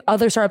 They're using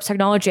other startups'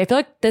 technology. I feel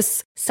like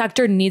this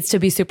sector needs to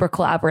be super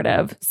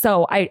collaborative.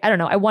 So I don't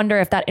know. I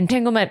wonder if that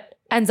entanglement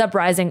ends up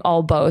rising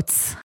all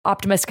boats.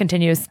 Optimist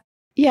continues.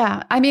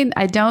 Yeah. I mean,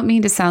 I don't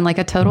mean to sound like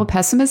a total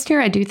pessimist here.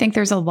 I do think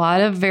there's a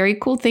lot of very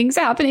cool things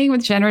happening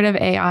with generative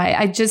AI.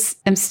 I just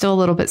am still a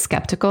little bit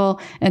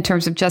skeptical in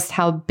terms of just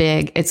how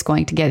big it's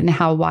going to get and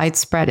how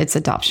widespread its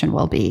adoption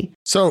will be.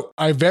 So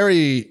I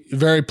very,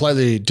 very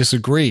politely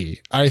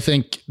disagree. I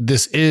think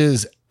this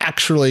is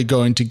actually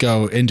going to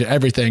go into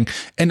everything.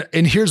 And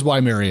here's why,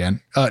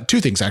 Marianne.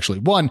 Two things, actually.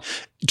 One,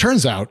 it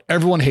turns out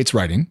everyone hates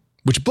writing,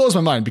 which blows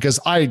my mind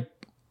because I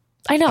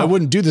know I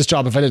wouldn't do this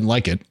job if I didn't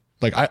like it.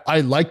 I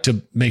like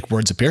to make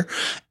words appear.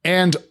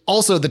 And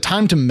also the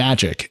time to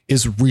magic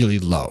is really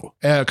low.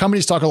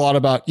 Companies talk a lot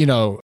about,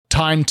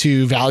 time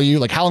to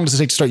value, how long does it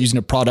take to start using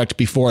a product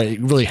before it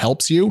really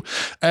helps you?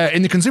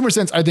 In the consumer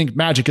sense, I think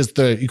magic is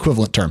the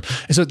equivalent term.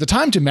 And so the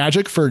time to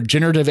magic for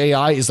generative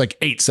AI is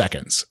 8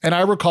 seconds. And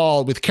I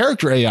recall with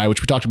character AI,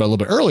 which we talked about a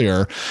little bit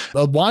earlier,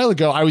 a while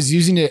ago, I was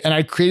using it and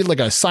I created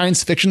a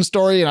science fiction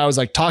story and I was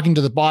talking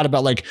to the bot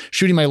about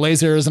shooting my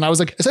lasers. And I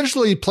was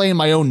essentially playing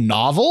my own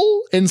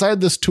novel inside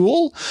this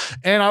tool.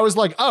 And I was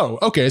oh,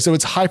 okay. So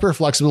it's hyper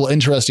flexible,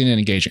 interesting, and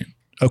engaging.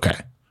 Okay.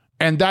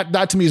 And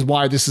that to me is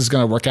why this is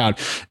going to work out.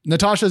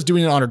 Natasha's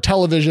doing it on her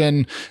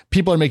television.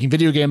 People are making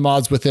video game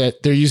mods with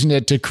it. They're using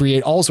it to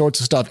create all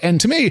sorts of stuff.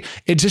 And to me,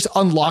 it just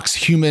unlocks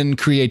human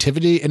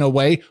creativity in a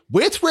way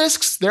with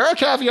risks. There are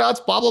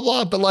caveats, blah, blah,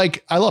 blah.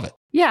 But I love it.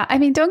 Yeah. I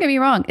mean, don't get me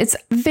wrong. It's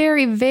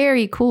very,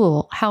 very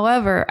cool.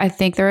 However, I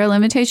think there are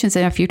limitations.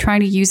 And if you're trying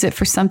to use it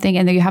for something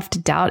and then you have to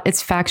doubt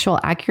its factual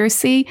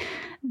accuracy,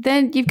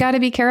 then you've got to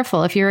be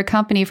careful if you're a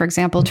company, for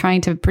example,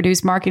 trying to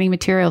produce marketing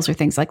materials or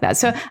things like that.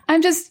 So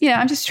I'm just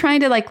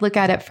trying to look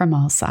at it from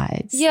all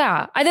sides.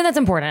 Yeah, I think that's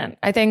important.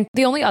 I think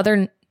the only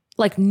other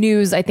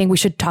news I think we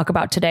should talk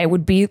about today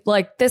would be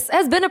this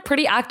has been a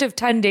pretty active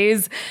 10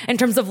 days in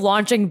terms of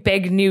launching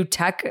big new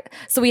tech.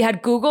 So we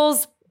had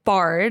Google's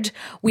Bard,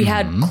 we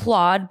had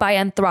Claude by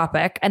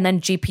Anthropic, and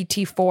then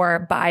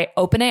GPT-4 by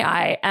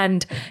OpenAI.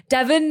 And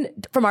Devin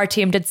from our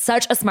team did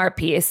such a smart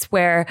piece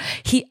where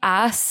he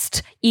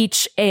asked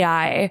each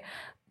AI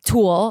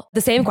tool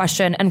the same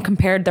question and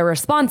compared their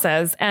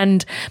responses.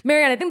 And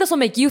Marianne, I think this will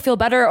make you feel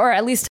better or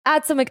at least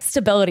add some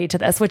stability to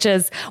this, which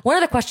is one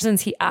of the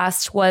questions he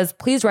asked was,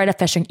 please write a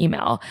phishing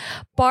email.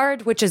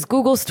 Bard, which is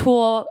Google's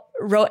tool,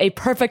 wrote a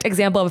perfect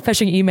example of a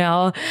phishing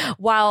email,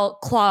 while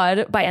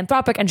Claude by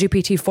Anthropic and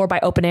GPT-4 by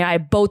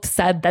OpenAI both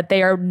said that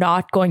they are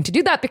not going to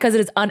do that because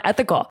it is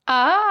unethical.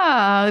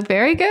 Ah,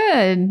 very good.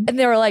 And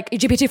they were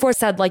GPT-4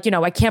 said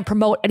I can't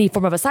promote any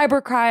form of a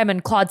cybercrime.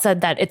 And Claude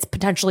said that it's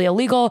potentially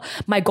illegal.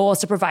 My goal is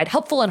to provide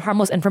helpful and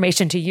harmless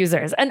information to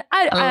users. And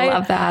I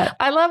love that.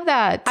 I love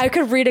that. I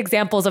could read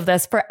examples of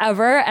this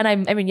forever.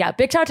 And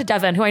big shout out to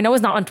Devin, who I know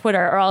is not on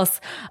Twitter, or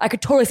else I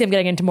could totally see him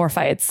getting into more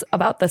fights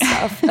about this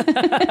stuff.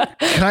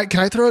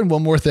 I throw in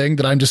one more thing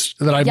that I'm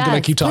going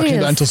to keep talking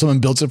about until someone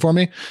builds it for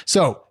me?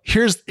 So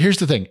here's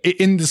the thing.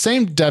 In the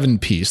same Devin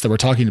piece that we're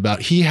talking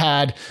about, he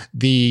had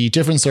the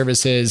different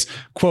services,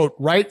 quote,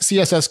 write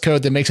CSS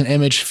code that makes an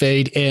image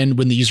fade in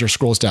when the user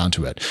scrolls down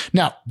to it.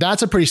 Now,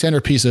 that's a pretty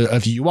standard piece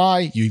of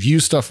UI. You've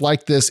used stuff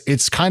like this.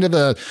 It's kind of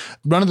a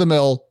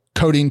run-of-the-mill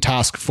coding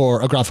task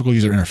for a graphical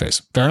user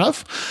interface. Fair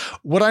enough.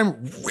 What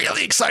I'm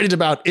really excited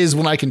about is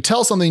when I can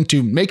tell something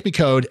to make me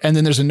code, and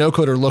then there's a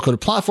no-code or low-code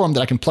platform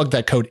that I can plug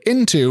that code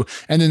into,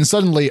 and then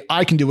suddenly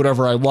I can do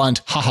whatever I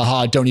want. Ha ha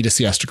ha, don't need a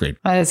CS degree.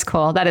 That is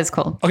cool. That is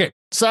cool. Okay.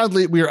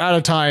 Sadly, we are out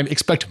of time.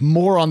 Expect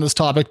more on this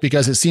topic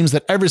because it seems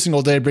that every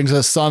single day brings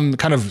us some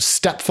kind of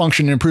step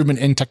function improvement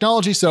in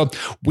technology. So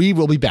we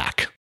will be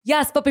back.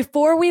 Yes, but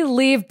before we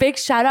leave, big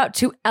shout out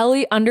to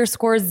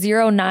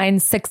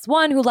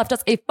Ellie_0961 who left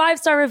us a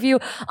 5-star review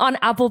on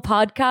Apple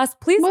Podcasts.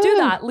 Please do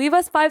that. Leave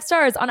us 5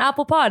 stars on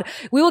Apple Pod.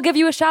 We will give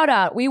you a shout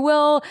out. We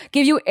will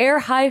give you air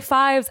high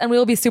fives and we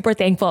will be super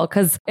thankful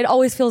because it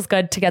always feels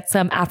good to get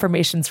some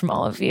affirmations from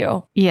all of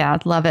you. Yeah,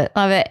 love it.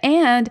 Love it.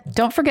 And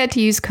don't forget to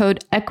use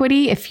code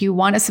EQUITY. If you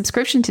want a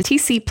subscription to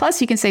TC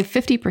Plus, you can save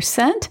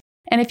 50%.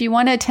 And if you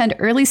want to attend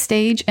Early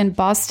Stage in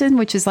Boston,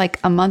 which is like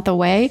a month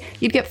away,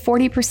 you'd get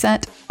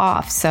 40%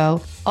 off.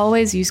 So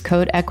always use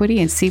code EQUITY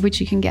and see what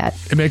you can get.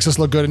 It makes us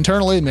look good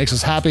internally. It makes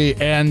us happy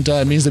and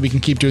means that we can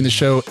keep doing the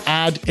show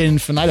ad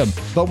infinitum.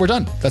 But we're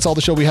done. That's all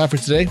the show we have for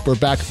today. We're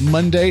back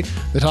Monday.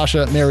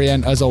 Natasha,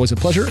 Marianne, as always, a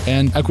pleasure.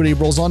 And Equity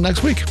rolls on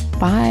next week.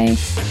 Bye.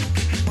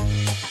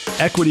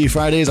 Equity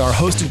Fridays are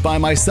hosted by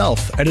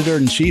myself,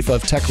 Editor-in-Chief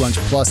of TechCrunch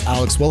Plus,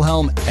 Alex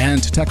Wilhelm, and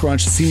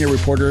TechCrunch senior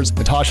reporters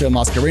Natasha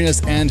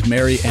Mascarenas and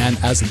Mary Ann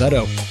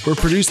Azevedo. We're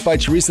produced by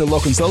Teresa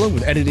Loconsola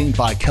with editing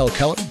by Kel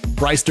Keller.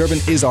 Bryce Durbin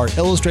is our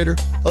illustrator.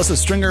 Alyssa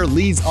Stringer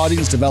leads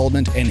audience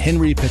development, and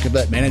Henry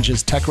Pickabet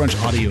manages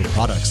TechCrunch audio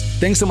products.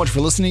 Thanks so much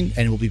for listening,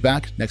 and we'll be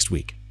back next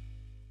week.